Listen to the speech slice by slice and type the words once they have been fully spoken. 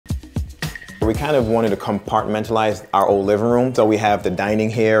we kind of wanted to compartmentalize our old living room. So we have the dining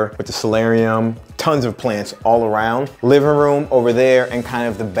here with the solarium, tons of plants all around. Living room over there and kind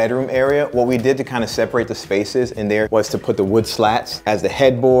of the bedroom area. What we did to kind of separate the spaces in there was to put the wood slats as the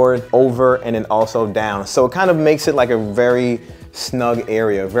headboard over and then also down. So it kind of makes it like a very snug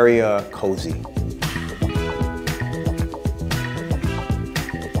area, very cozy.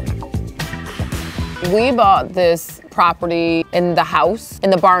 We bought this property in the house, in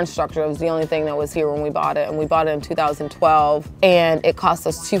the barn structure. It was the only thing that was here when we bought it, and we bought it in 2012, and it cost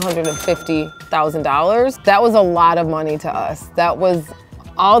us $250,000. That was a lot of money to us. That was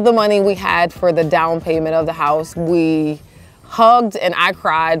all the money we had for the down payment of the house. We hugged and I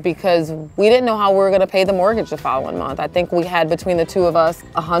cried because we didn't know how we were gonna pay the mortgage the following month. I think we had between the two of us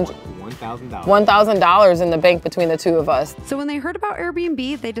 $1,000 in the bank between the two of us. So when they heard about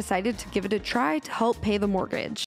Airbnb, they decided to give it a try to help pay the mortgage.